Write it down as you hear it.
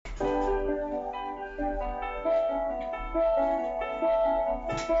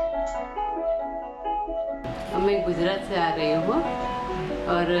मैं गुजरात से आ रही हूँ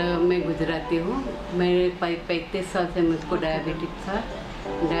और मैं गुजराती हूँ। मेरे 35 साल से मुझको डायबिटिक था।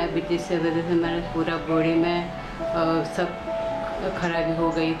 डायबिटीज़ से वजह से मेरे पूरा बॉडी में सब खराबी हो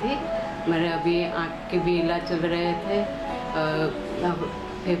गई थी। मेरे अभी आँख के भी इलाज चल रहे थे,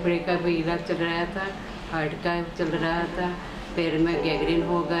 फेफड़े का भी इलाज चल रहा था, हार्ट का चल रहा था, पैर में गैंग्रीन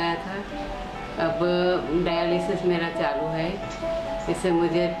हो गया था। अब डायलिसिस मेरा चालू है, इससे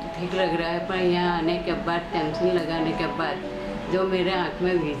मुझे ठीक लग रहा है। पर यहाँ आने के बाद, टेंशन लगाने के बाद, जो मेरे आँख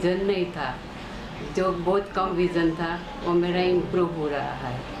में विज़न नहीं था, जो बहुत कम विज़न था, वो मेरा इम्प्रूव हो रहा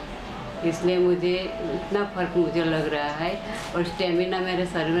है। इसलिए मुझे इतना फ़र्क मुझे लग रहा है। और स्टेमिना मेरे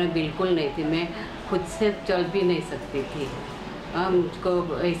शरीर में बिल्कुल नहीं थी, मैं खुद से चल भी नहीं सकती थी।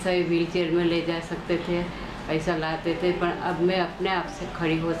 मुझको ऐसा ही व्हील चेयर में ले जा सकते थे, ऐसा लाते थे, पर अब मैं अपने आप से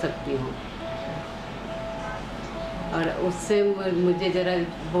खड़ी हो सकती हूँ। और उससे मुझे ज़रा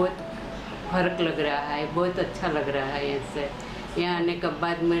बहुत फ़र्क लग रहा है, बहुत अच्छा लग रहा है। इससे यहाँ आने के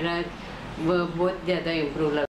बाद मेरा वो बहुत ज़्यादा इम्प्रूव लग